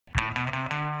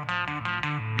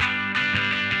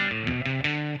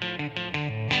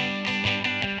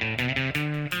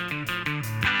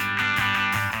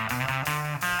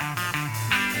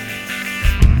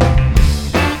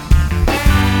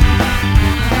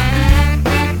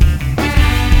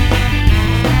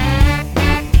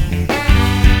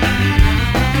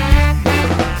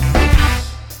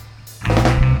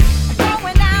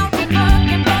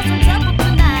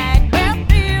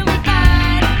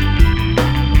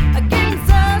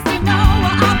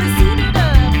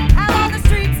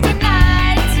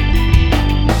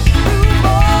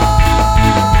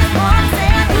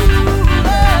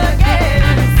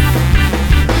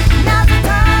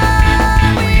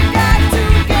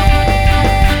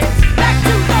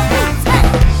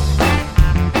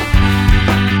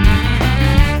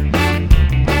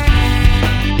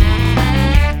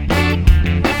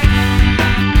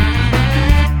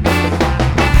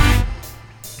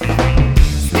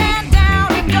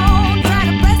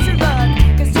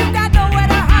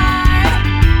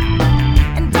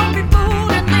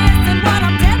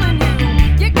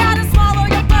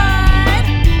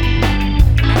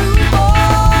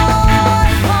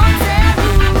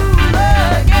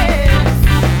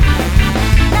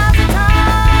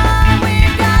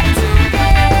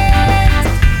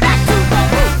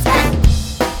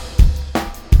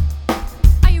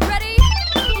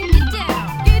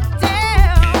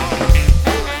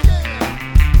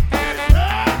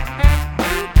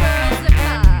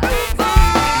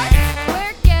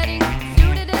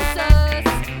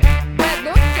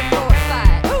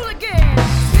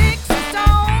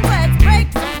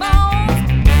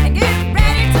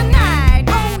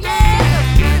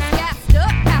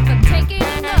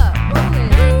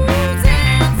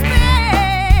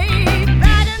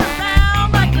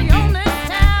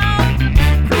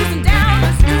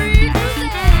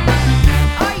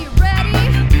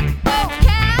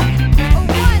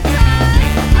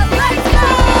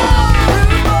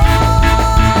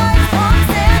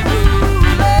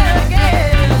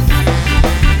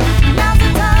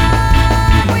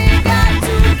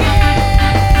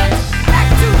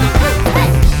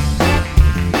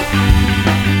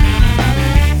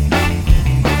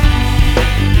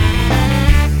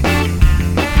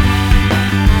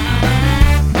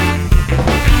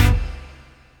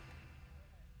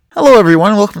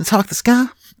everyone, welcome to Talk the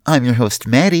Ska. I'm your host,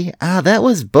 Maddie. That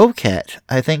was Bocat,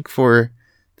 I think for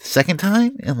the second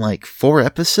time in like 4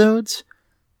 episodes.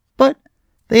 But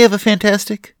they have a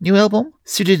fantastic new album,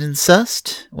 Suited and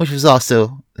Sussed, which was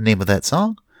also the name of that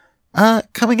song,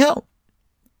 coming out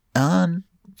on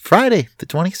Friday, the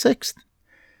 26th.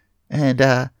 And,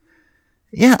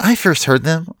 I first heard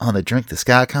them on the Drink the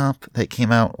Ska comp that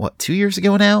came out, 2 years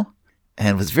ago now?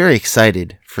 And was very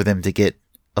excited for them to get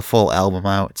a full album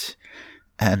out.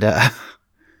 And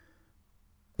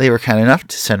they were kind enough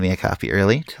to send me a copy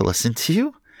early to listen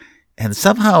to. And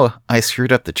somehow I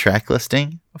screwed up the track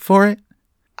listing for it.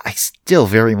 I still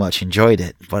very much enjoyed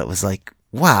it, but it was like,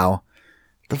 wow,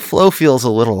 the flow feels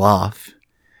a little off.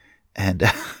 And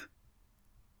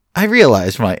I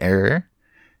realized my error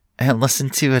and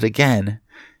listened to it again.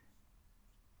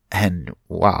 And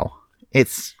wow,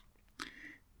 it's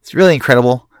really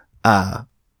incredible.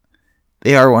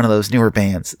 They are one of those newer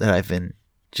bands that I've been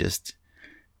just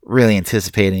really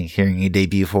anticipating hearing a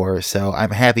debut for, so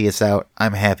I'm happy it's out.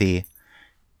 I'm happy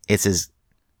it's as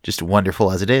just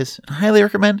wonderful as it is. I highly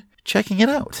recommend checking it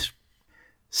out.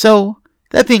 So,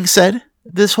 that being said,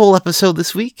 this whole episode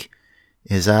this week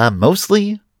is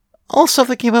mostly all stuff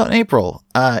that came out in April.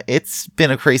 It's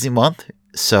been a crazy month,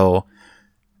 so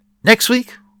next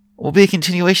week will be a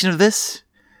continuation of this.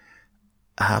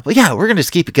 But yeah, we're going to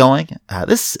just keep it going.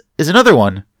 This is another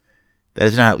one that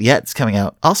is not out yet. It's coming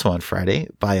out also on Friday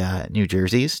by New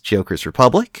Jersey's Jokers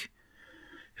Republic,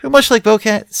 who, much like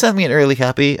Bocat, sent me an early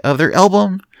copy of their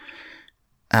album.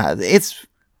 It's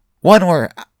one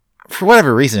where, for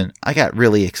whatever reason, I got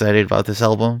really excited about this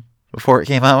album before it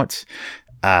came out.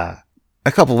 A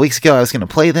couple weeks ago, I was going to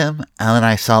play them, and then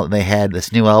I saw that they had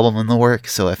this new album in the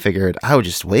works, so I figured I would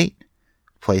just wait,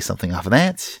 play something off of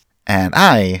that. And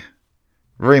I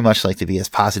very much like to be as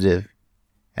positive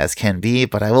as can be,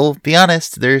 but I will be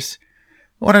honest, there's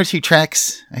 1 or 2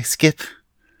 tracks I skip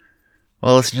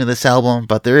while listening to this album,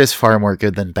 but there is far more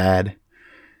good than bad.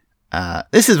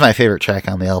 This is my favorite track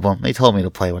on the album. They told me to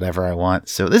play whatever I want,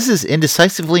 so this is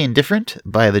Indecisively Indifferent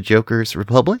by the Jokers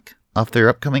Republic off their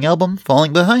upcoming album,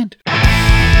 Falling Behind.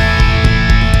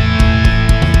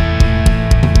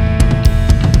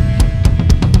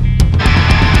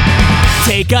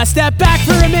 Take a step back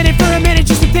for a minute,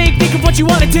 just to think of what you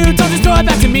want to do. Don't just throw it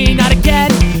back to me, not again.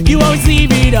 You always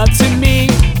leave it up to me.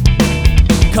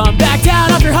 Come back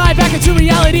down off your high, back into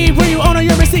reality, where you own all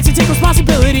your mistakes and take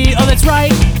responsibility. Oh, that's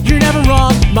right, you're never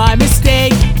wrong, my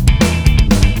mistake.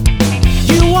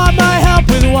 You want my help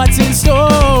with what's in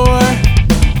store,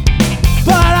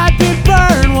 but I've been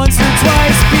burned once or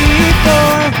twice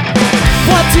before.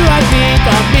 What do I think?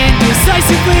 I'm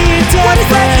indecisively indifferent. What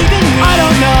does that even mean? I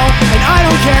don't know, and I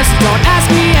don't care, so don't ask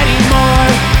me anymore.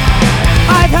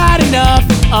 I've had enough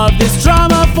of this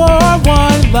drama for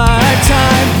one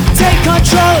lifetime. Take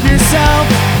control of yourself,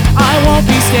 I won't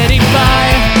be standing by.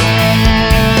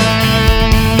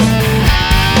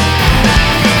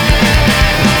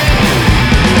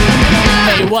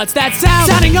 Hey, what's that sound?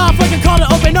 Sounding off like a call to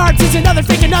open arms. It's another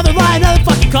fake, another lie, another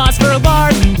fucking cause for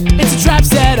alarm. It's a trap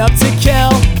set up to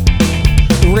kill.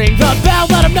 Ring the bell,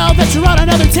 let them know that you're on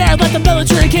another tear. Let the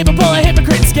military capable, a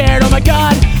hypocrite and scared. Oh my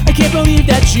god, I can't believe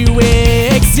that you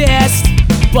exist,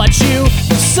 but you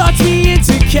sucked me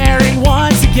into caring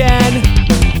once again.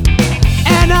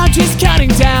 And I'm just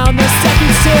counting down the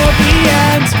seconds till the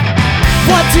end.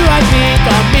 What do I think?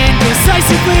 I'm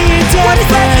indecisively indifferent. What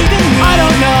does that even mean? I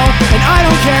don't know, and I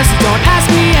don't care, so don't ask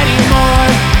me anymore.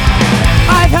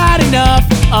 I've had enough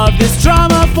of this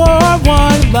drama for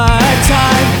one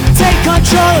lifetime. Take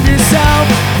control of yourself,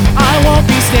 I won't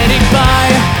be standing by.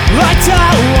 I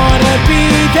don't wanna be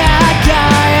that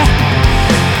guy,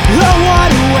 the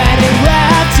one who went and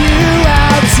left you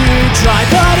out to dry.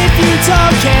 But if you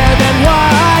don't care, then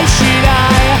why should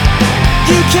I?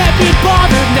 You can't be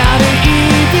bothered now to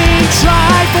even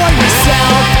try for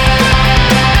yourself.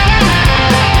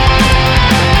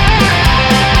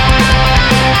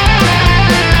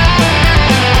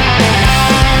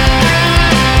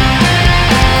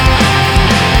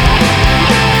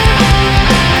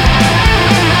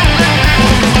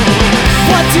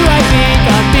 What do I think?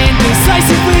 I'm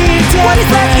indecisively indifferent. What does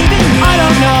that even mean? I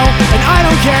don't know, and I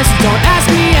don't care, so don't ask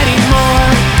me anymore.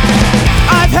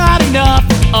 I've had enough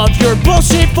of your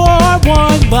bullshit for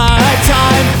one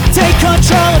lifetime. Take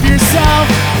control of yourself,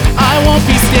 I won't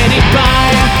be standing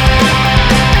by.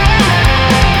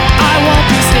 I won't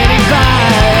be standing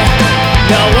by.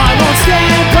 No, I won't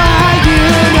stand by you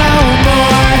no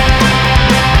more.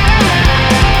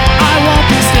 I won't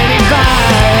be standing by.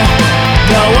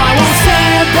 No, I won't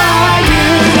stand by you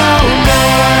no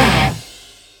more.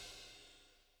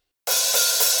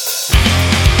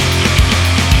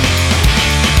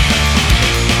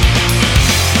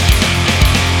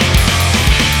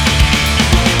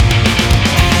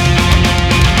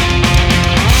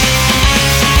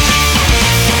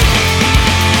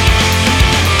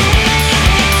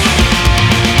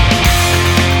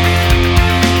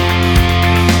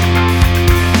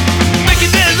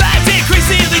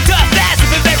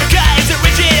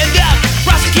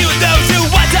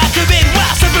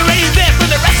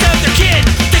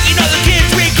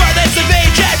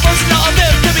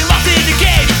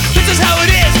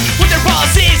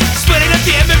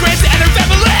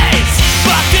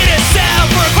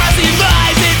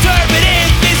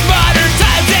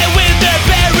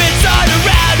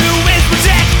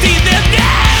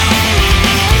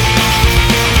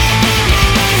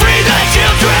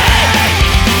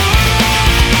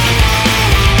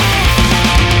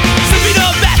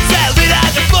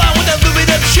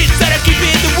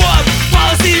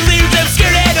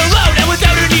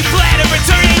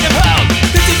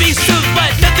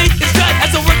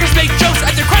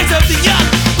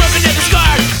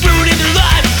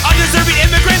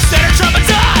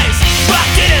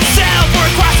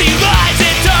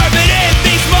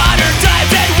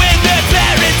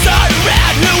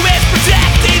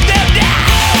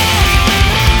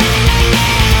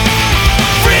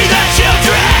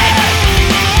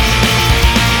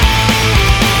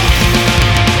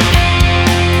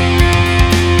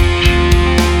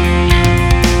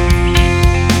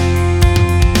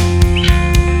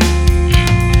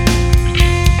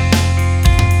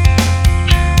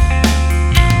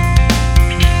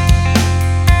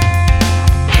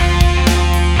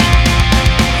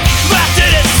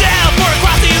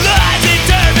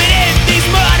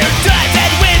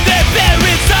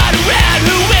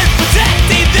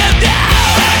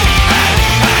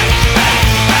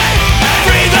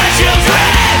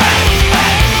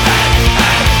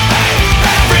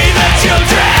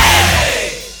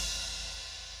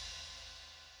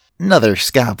 another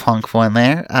ska punk one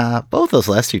there. Both those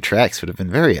last two tracks would have been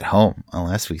very at home on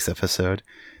last week's episode.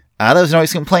 That was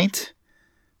Noise Complaint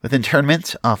with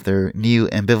Internment off their new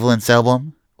Ambivalence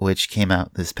album, which came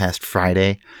out this past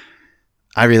Friday.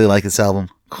 I really like this album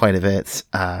quite a bit.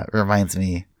 Reminds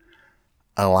me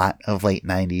a lot of late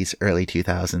 90s, early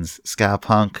 2000s ska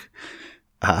punk.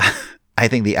 I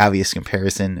think the obvious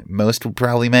comparison most will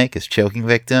probably make is Choking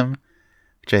Victim,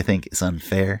 which I think is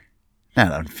unfair.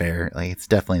 Not unfair, like it's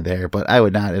definitely there, but I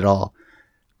would not at all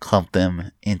clump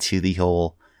them into the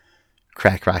whole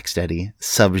crack rocksteady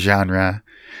subgenre.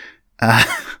 I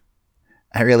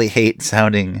really hate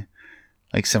sounding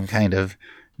like some kind of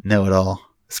know-it-all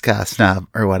ska snob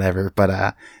or whatever,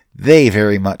 but they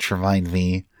very much remind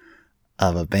me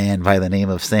of a band by the name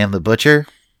of Sam the Butcher,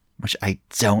 which I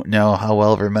don't know how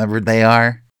well remembered they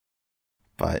are,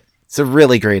 but it's a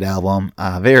really great album.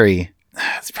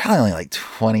 It's probably only like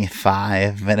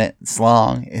 25 minutes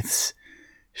long. It's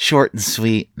short and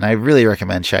sweet, and I really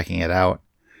recommend checking it out.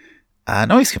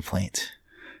 Noise Complaint.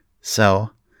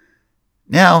 So,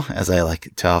 now, as I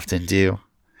like to often do,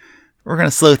 we're going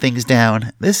to slow things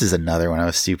down. This is another one I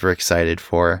was super excited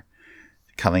for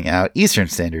coming out. Eastern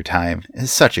Standard Time is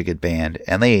such a good band,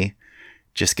 and they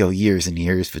just go years and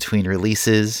years between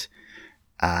releases.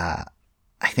 I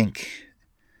think...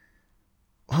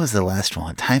 What was the last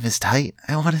one? Time is Tight,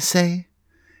 I want to say.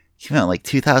 Came out in like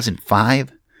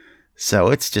 2005. So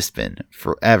it's just been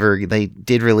forever. They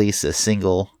did release a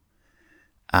single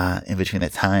in between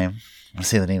that time. I want to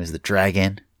say the name is The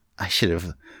Dragon. I should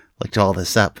have looked all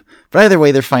this up. But either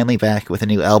way, they're finally back with a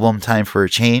new album, Time for a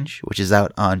Change, which is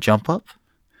out on Jump Up.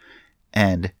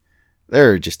 And there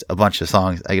are just a bunch of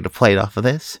songs I get to play it off of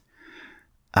this.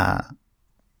 But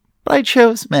I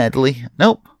chose Madly.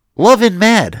 Nope. Love and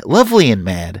Mad. Lovely and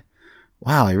Mad.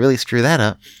 Wow, I really screwed that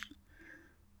up.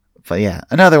 But yeah,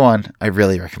 another one I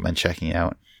really recommend checking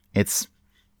out. It's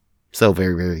so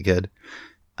very, very good.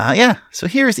 So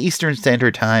here's Eastern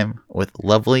Standard Time with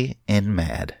Lovely and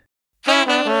Mad.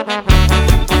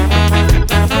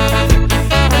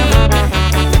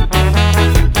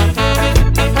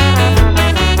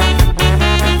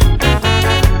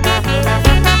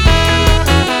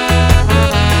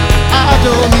 I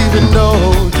don't even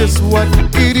know just what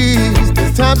it is.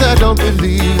 There's times I don't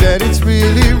believe that it's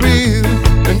really real.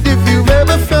 And if you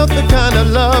ever felt the kind of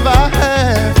love I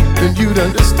have, then you'd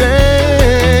understand.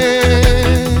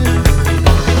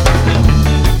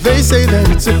 They say that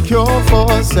it's a cure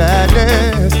for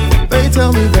sadness. They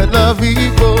tell me that love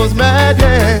equals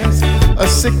madness, a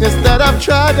sickness that I've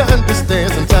tried to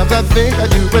understand. Sometimes I think I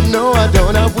do, but no I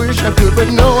don't. I wish I could, but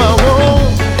no I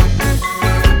won't.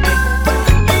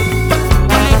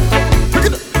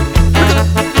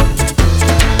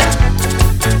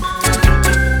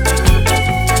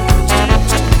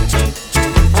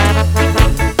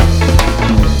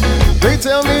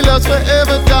 Tell me love's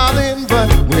forever, darling, but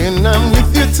when I'm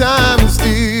with you, time is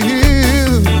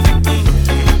still.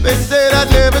 They said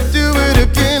I'd never do it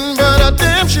again, but I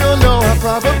damn sure know I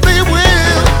probably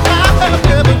will. I have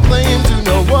never claimed to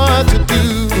know what to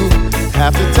do.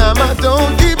 Half the time I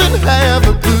don't even have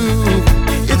a clue.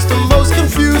 It's the most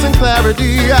confusing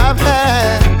clarity I've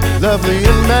had. Lovely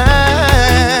and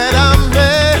mad, I'm mad.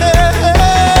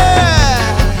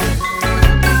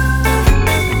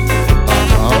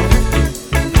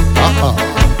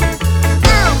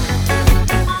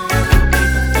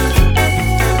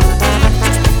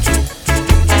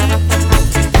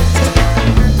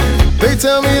 They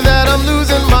tell me that I'm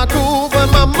losing my cool, but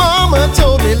my mama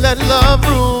told me let love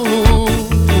rule.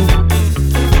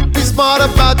 Be smart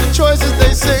about the choices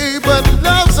they say, but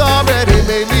love's already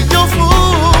made me your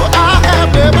fool. I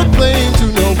have never claimed to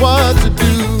know what to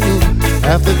do.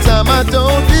 Half the time I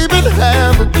don't even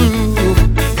have a clue.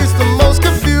 It's the most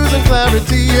confusing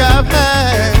clarity I've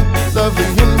had. Lovely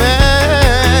and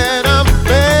mad, I'm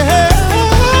mad.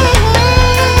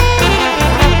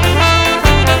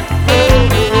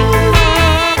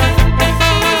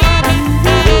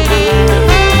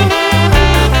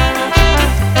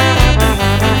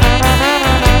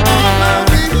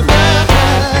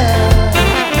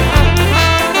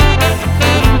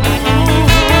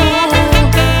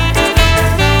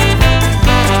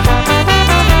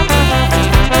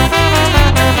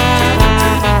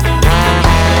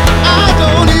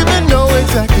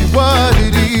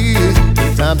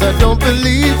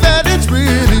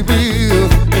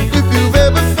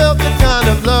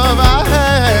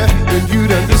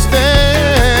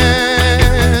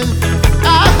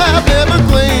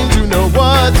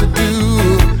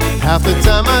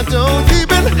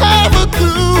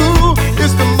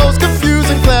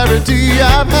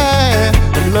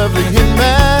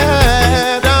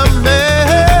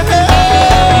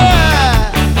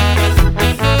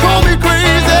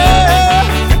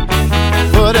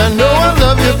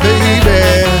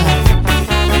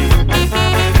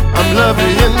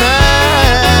 being mad.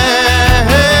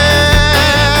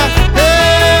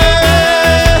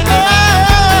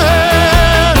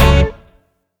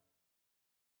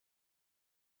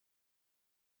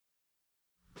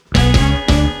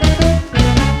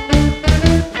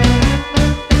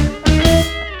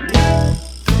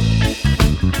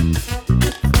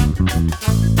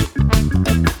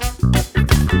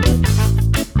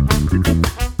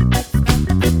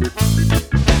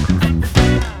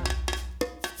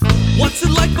 What's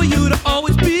it like for you to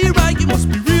always be right? You must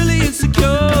be really insecure.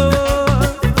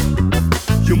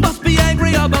 You must be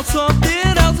angry about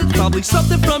something else. It's probably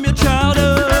something from your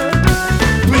childhood.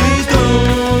 Please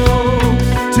don't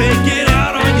take it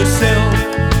out on yourself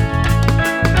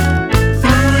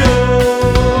through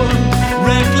your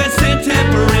reckless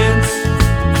intemperance.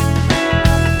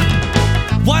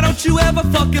 Why don't you ever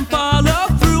fucking follow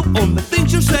through on the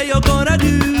things you say you're gonna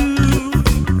do?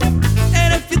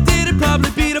 And if you did, it'd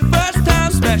probably be the first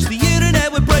time. Smash the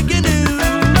internet with breaking news.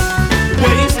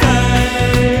 Waste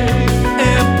time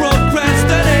and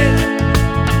procrastinate.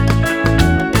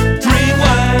 Drink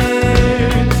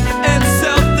wine and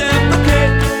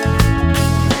self-deprecate.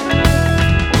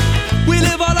 We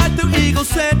live our life through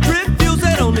egocentric views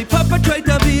that only perpetrate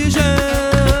division.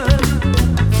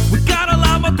 We got a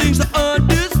lot more things to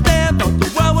understand about the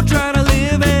world we're trying to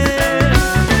live in.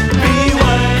 Be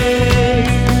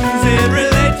wise and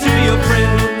relate to your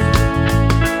friends.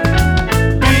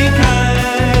 Be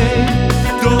kind,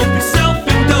 don't be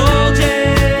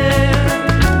self-indulgent.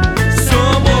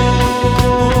 Some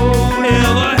won't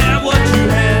ever have what you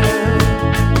have.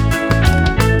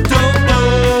 Don't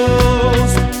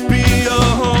boast, be a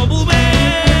humble man.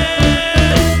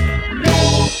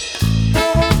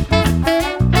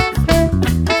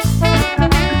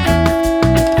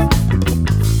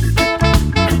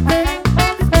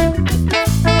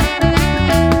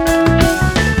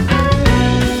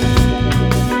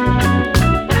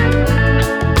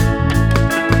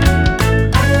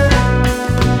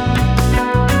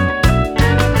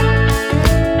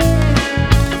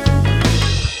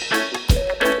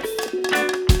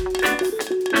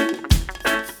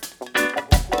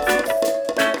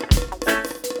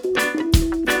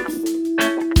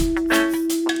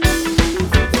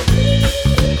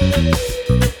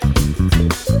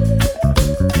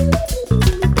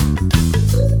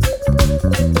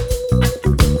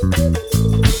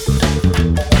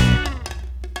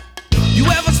 You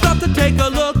ever stop to take a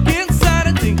look inside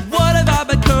and think, what have I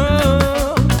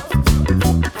become?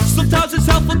 Sometimes it's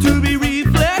helpful to be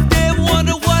reflective,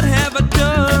 wonder what have I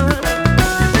done?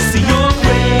 See, you're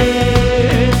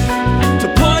quick to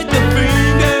point the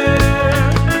finger.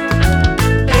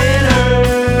 It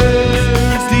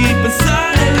hurts deep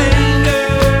inside, it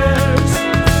lingers.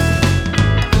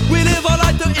 We live our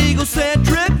life through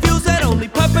egocentric views that only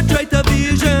perpetrate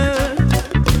division.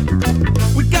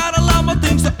 We got a lot more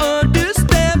things to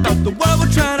understand about the world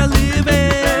we're trying to live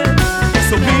in.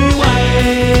 So be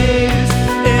wise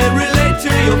and relate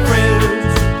to your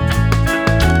friends.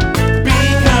 Be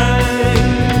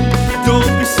kind,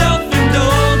 don't be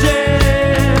self-indulgent.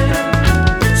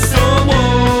 Some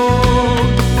won't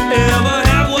ever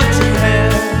have what you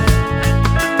have.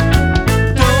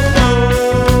 Don't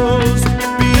boast,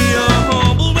 be a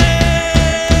humble man.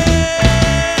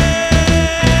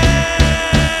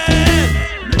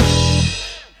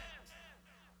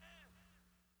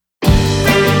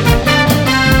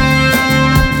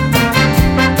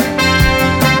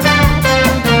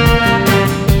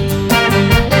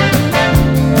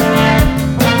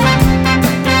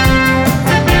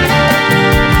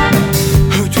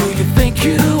 Who do you think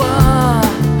you are?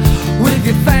 With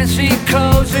your fancy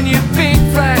clothes and your big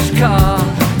flash car.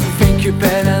 You think you're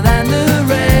better than the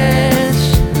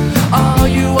rest. All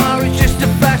you are is just a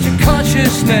fashion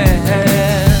consciousness.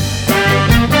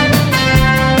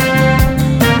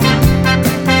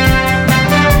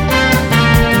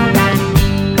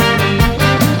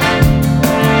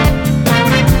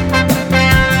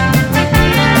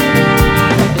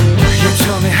 You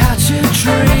told me how to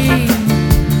dream.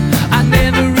 I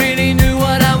never really knew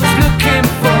what I was looking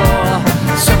for.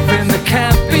 Something that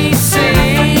can't be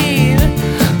seen.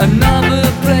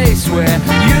 Another place where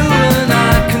you and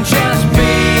I can just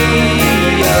be.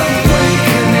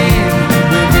 Awakening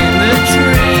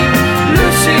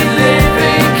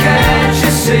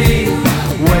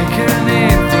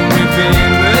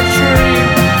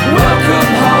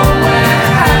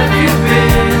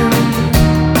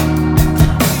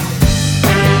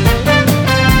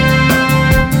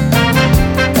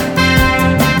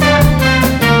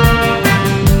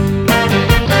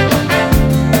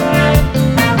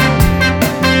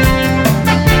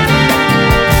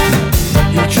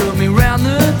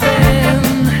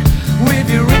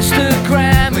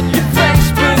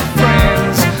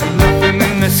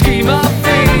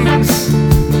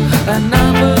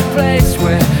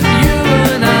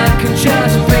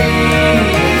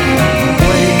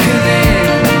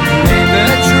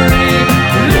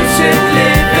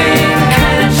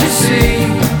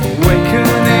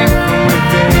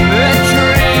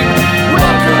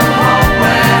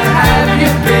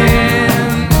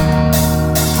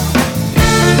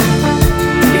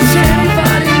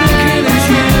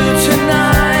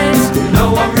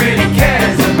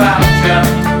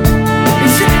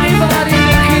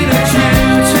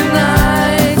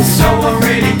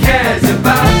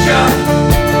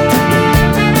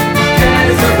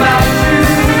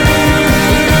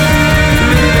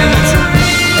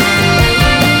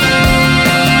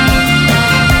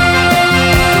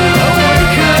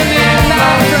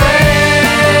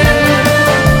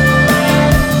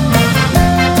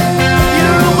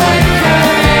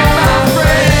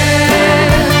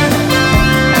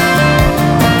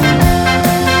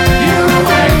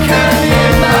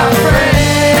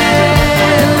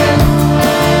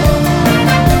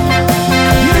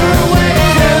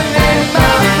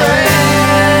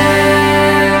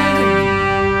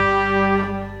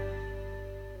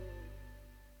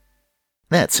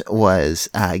That was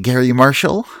Gary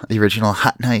Marshall, the original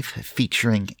Hot Knife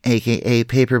featuring AKA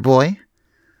Paperboy,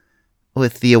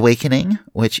 with The Awakening,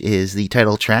 which is the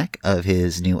title track of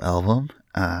his new album.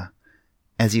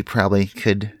 As you probably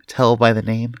could tell by the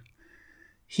name,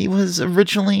 he was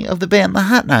originally of the band The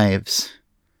Hot Knives.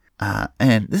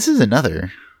 And this is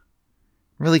another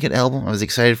really good album I was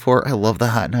excited for. I love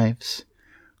The Hot Knives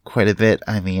quite a bit.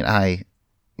 I mean, I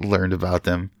learned about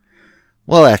them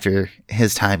well after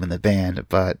his time in the band,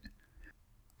 but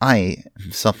I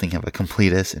am something of a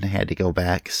completist and I had to go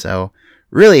back, so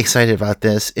really excited about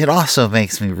this. It also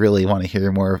makes me really want to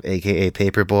hear more of AKA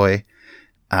Paperboy.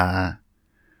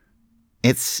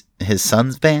 It's his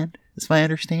son's band, is my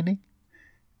understanding,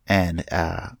 and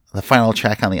the final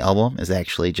track on the album is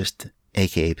actually just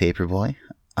AKA Paperboy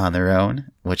on their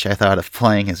own, which I thought of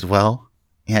playing as well.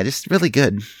 Yeah, just really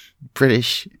good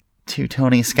British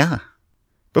two-tony ska.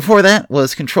 Before that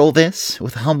was Control This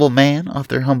with Humble Man off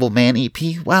their Humble Man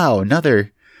EP. Wow,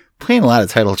 another, playing a lot of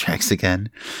title tracks again.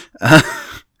 But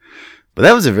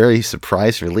that was a very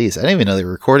surprise release. I didn't even know they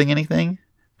were recording anything.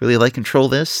 Really like Control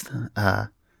This,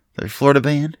 their Florida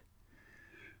band.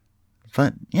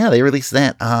 But yeah, they released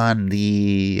that on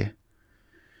the,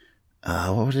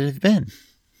 what would it have been?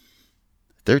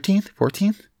 13th?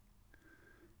 14th?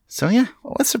 So yeah,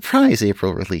 what a surprise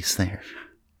April release there.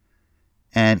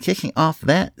 And kicking off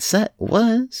that set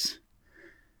was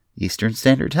Eastern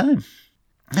Standard Time.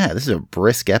 Yeah, this is a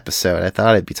brisk episode. I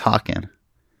thought I'd be talking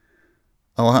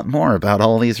a lot more about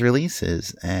all these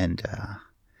releases. And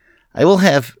I will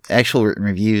have actual written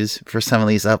reviews for some of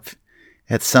these up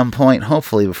at some point,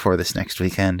 hopefully before this next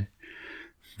weekend.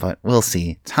 But we'll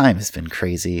see. Time has been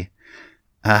crazy.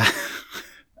 I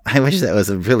wish that was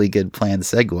a really good planned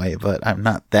segue, but I'm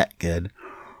not that good.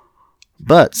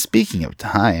 But speaking of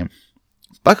time,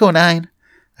 Buck-O-Nine,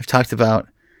 I've talked about,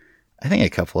 I think, a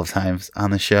couple of times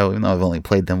on the show, even though I've only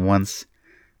played them once.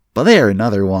 But they are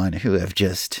another one who have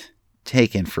just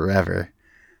taken forever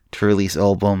to release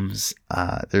albums.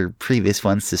 Their previous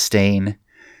one, Sustain,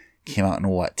 came out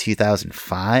in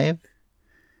 2005?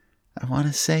 I want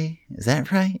to say. Is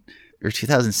that right? Or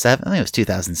 2007? I think it was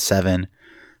 2007.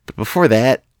 But before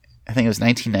that, I think it was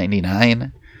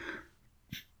 1999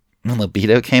 when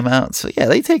Libido came out. So yeah,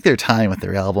 they take their time with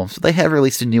their albums. So they have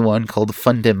released a new one called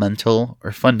Fundamental.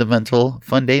 I'm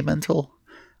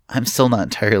still not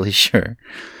entirely sure.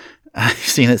 I've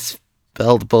seen it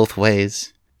spelled both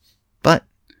ways. But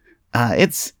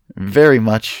it's very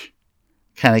much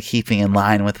kind of keeping in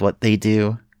line with what they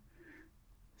do.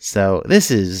 So this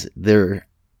is their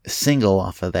single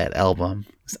off of that album.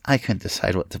 I couldn't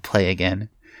decide what to play again.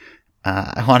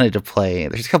 I wanted to play,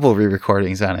 there's a couple of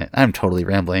re-recordings on it. I'm totally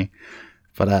rambling.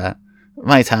 But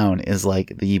My Town is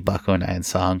like the Buck-O-Nine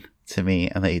song to me,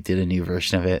 and they did a new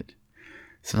version of it.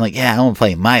 So I'm like, yeah, I want to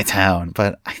play My Town.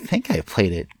 But I think I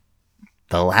played it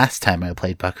the last time I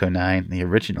played Buck-O-Nine, the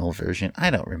original version. I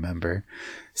don't remember.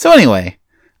 So anyway,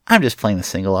 I'm just playing the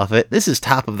single off it. This is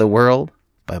Top of the World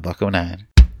by Buck-O-Nine.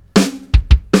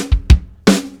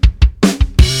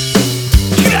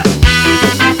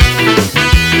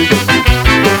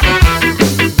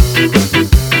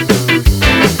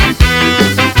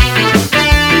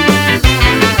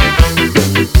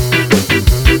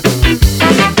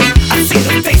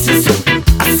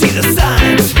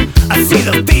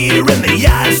 The fear in the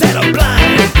eyes that are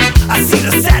blind. I see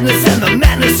the sadness and the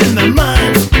madness in their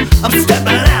minds. I'm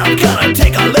stepping out, gonna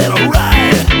take a little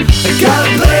ride. I got a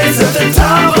place at the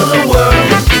top of the world.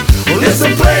 Well, it's a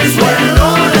place where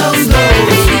no one else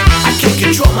knows. I can't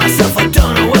control myself, I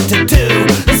don't know what to do.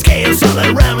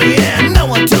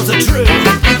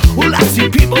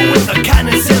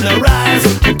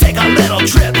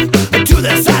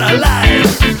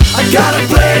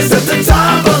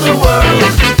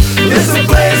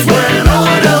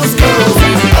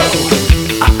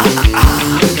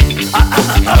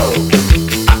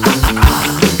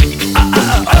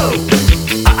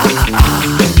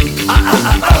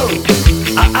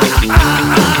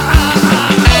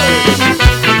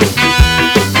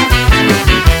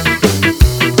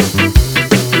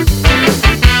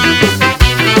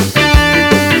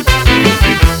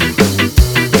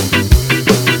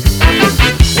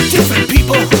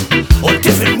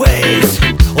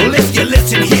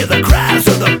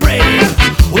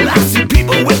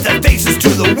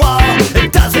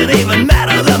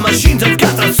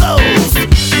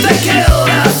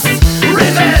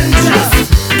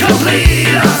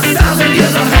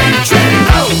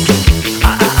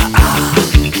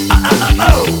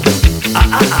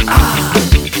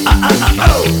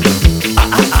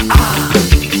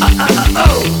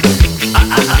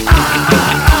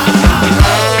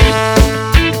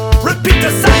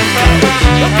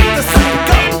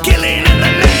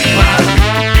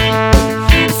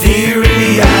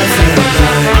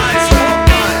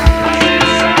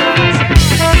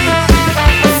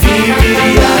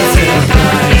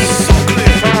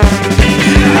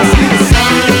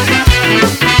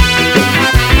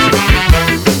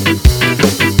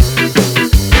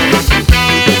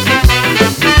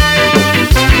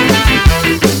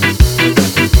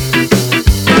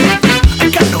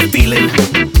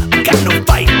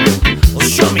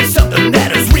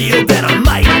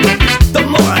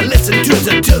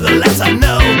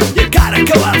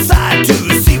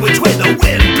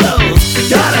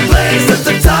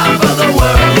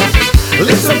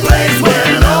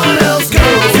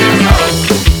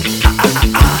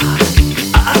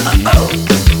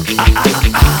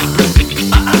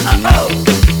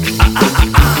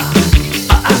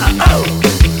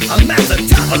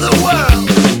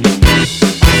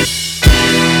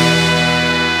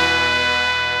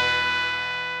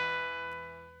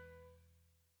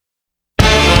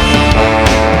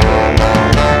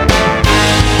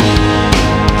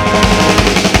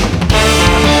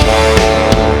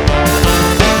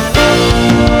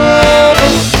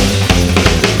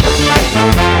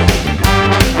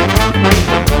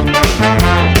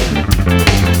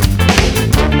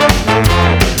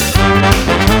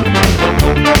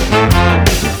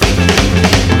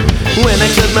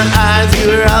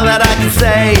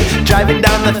 Driving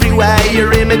down the freeway,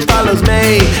 your image follows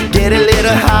me. Get a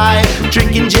little high,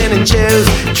 drinking gin and juice.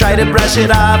 Try to brush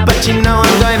it off, but you know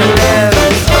I'm going to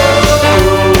lose.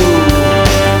 Oh,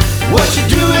 what you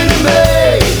doing to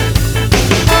me?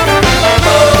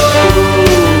 Oh,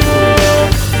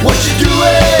 what you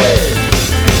doing?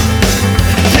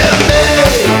 Tell me,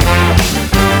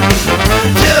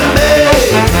 tell me,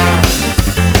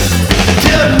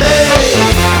 tell me,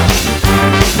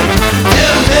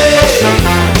 tell me.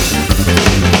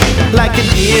 Like a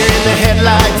deer in the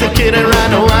headlights, I couldn't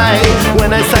run away.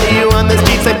 When I saw you on the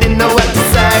streets, I didn't know what to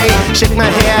say. Shake my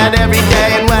head every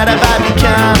day, and what have I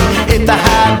become? If I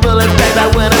had bullets, babe, I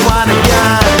wouldn't want a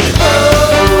gun.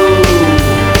 Oh,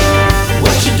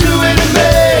 what you doing to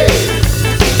me?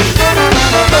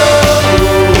 Oh,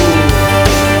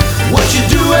 what you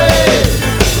doing?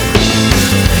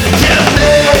 Tell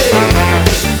me,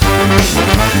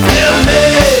 tell me,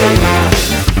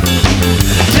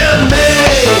 tell me,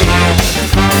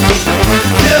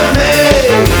 tell me.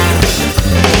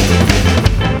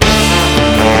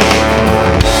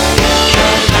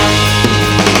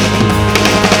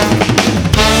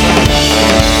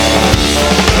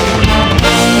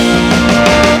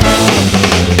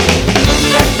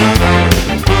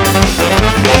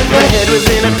 My head was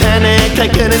in a panic, I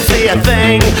couldn't see a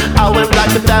thing. All went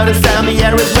black without a sound, the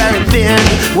air was wearing thin.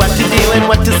 What to do and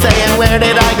what to say and where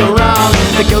did I go wrong?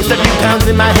 The ghost of you pounds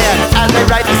in my head as I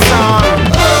write the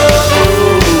song. Oh,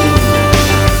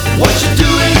 what you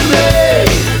doing to me?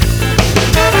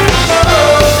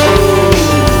 Oh,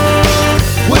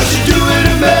 what you doing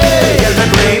to me? 'Cause my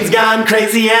brain's gone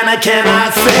crazy and I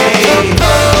cannot say.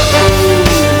 Oh,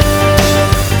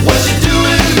 what you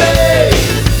doing to me?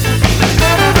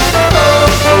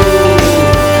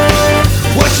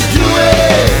 What you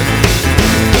doing?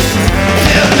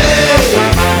 Tell me,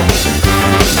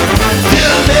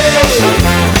 tell me,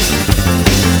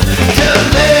 tell me, tell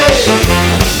me.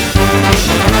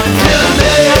 Tell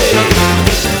me.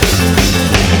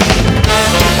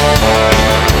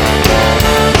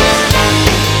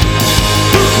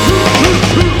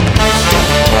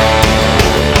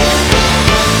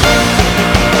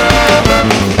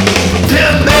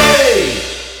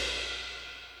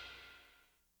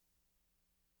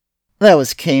 That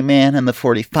was K-Man and the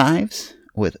 45s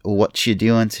with What You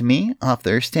Doing to Me off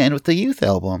their Stand With the Youth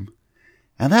album.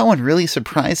 And that one really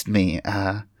surprised me.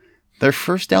 Their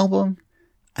first album,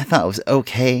 I thought was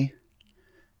okay,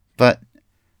 but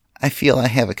I feel I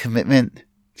have a commitment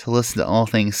to listen to all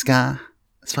things ska,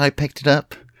 so I picked it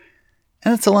up,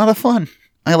 and it's a lot of fun.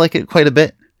 I like it quite a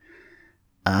bit.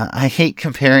 I hate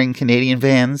comparing Canadian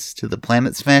bands to the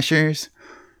Planet Smashers,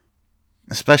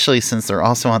 especially since they're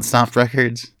also on Stomped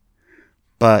Records.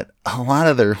 But a lot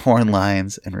of their horn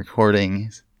lines and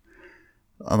recordings,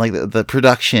 like the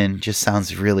production, just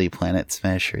sounds really Planet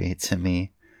Smashery to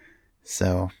me.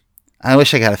 So I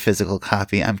wish I got a physical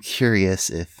copy. I'm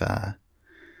curious if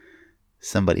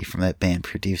somebody from that band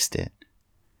produced it.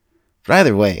 But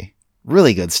either way,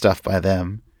 really good stuff by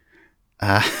them.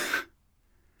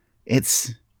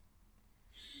 It's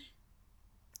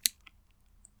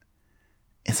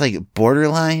like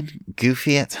borderline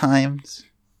goofy at times.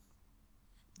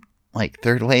 Like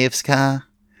third wave ska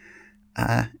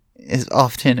is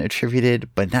often attributed,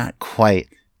 but not quite.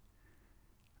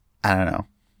 I don't know.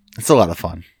 It's a lot of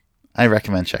fun. I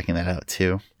recommend checking that out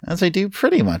too, as I do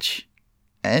pretty much,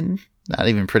 and not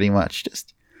even pretty much,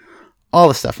 just all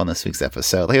the stuff on this week's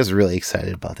episode. Like, I was really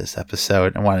excited about this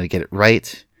episode. I wanted to get it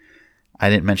right. I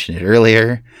didn't mention it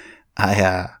earlier.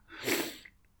 I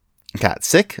got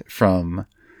sick from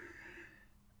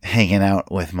hanging out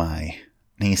with my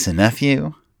niece and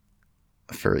nephew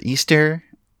for Easter,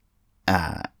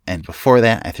 and before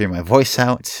that I threw my voice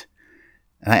out,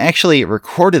 and I actually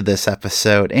recorded this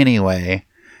episode anyway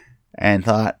and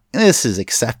thought this is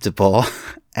acceptable,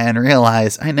 and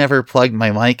realized I never plugged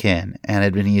my mic in, and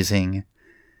I'd been using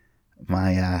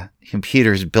my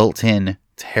computer's built-in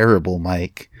terrible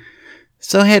mic,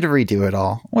 so I had to redo it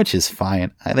all, which is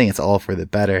fine. I think it's all for the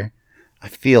better. I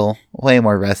feel way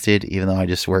more rested, even though I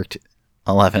just worked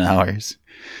 11 hours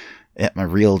at my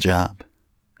real job.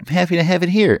 I'm happy to have it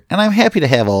here, and I'm happy to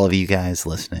have all of you guys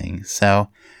listening. So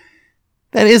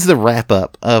that is the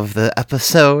wrap-up of the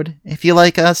episode. If you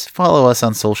like us, follow us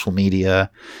on social media,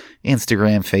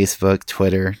 Instagram, Facebook,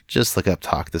 Twitter. Just look up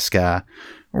Talk the Ska.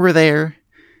 We're there.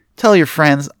 Tell your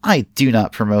friends. I do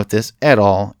not promote this at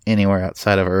all anywhere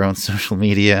outside of our own social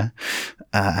media,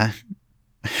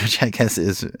 which I guess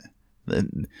is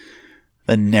the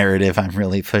narrative I'm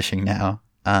really pushing now,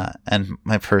 and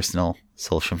my personal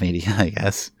social media, I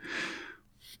guess.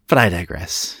 But I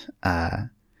digress.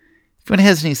 For anyone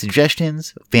has any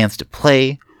suggestions, bands to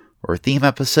play, or theme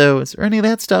episodes, or any of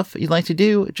that stuff you'd like to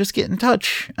do, just get in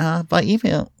touch by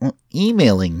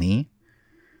emailing me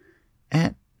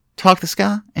at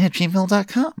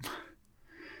talktheska@gmail.com.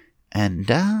 And,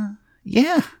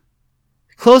 yeah.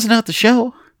 Closing out the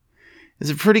show is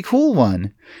a pretty cool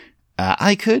one.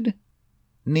 I could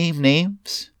name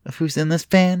names of who's in this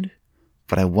band,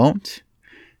 but I won't,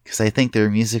 because I think their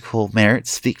musical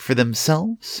merits speak for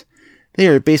themselves. They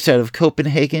are based out of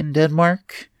Copenhagen,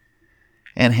 Denmark,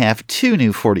 and have 2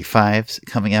 new 45s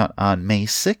coming out on May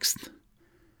 6th.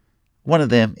 One of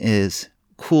them is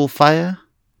Cool Fire.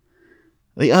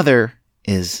 The other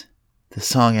is the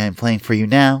song I'm playing for you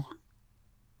now.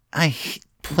 I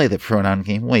play the pronoun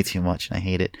game way too much and I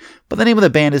hate it. But the name of the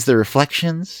band is The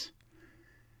Reflections.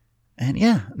 And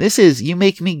yeah, this is You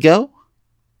Make Me Go.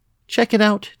 Check it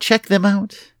out. Check them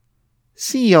out.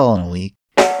 See y'all in a week.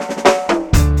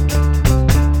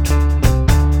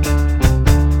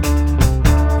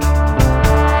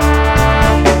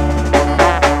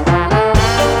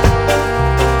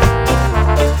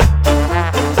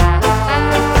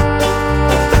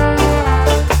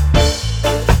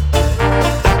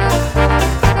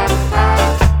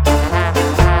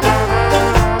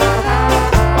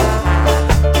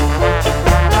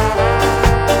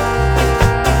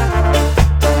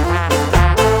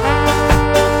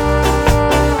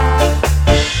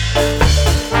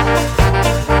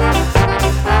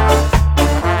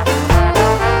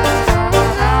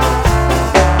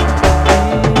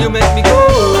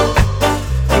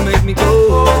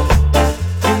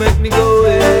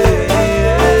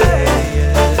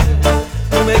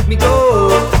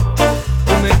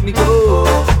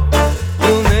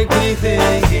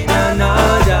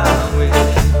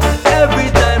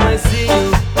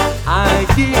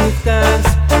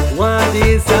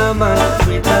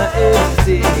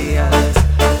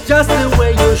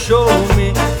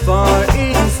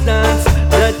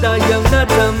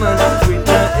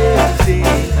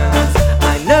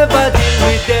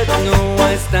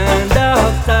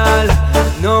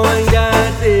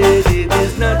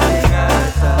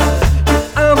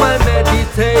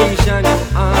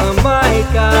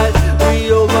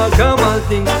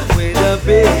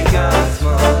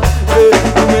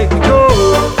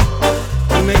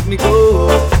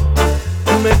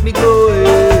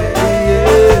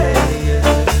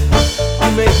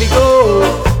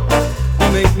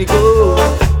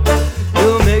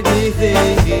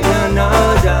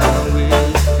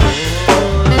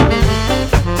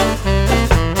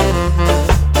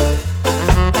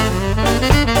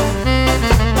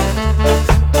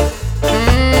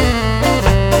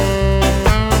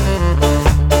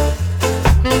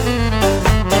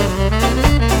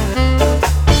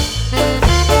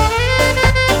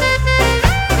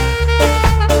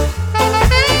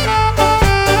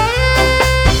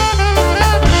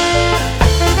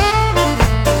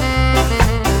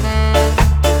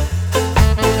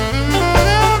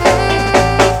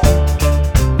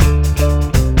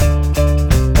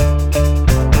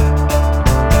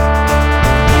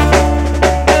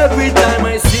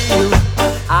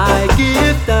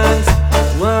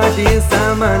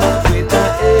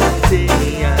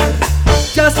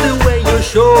 Just the way you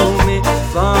show me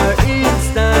far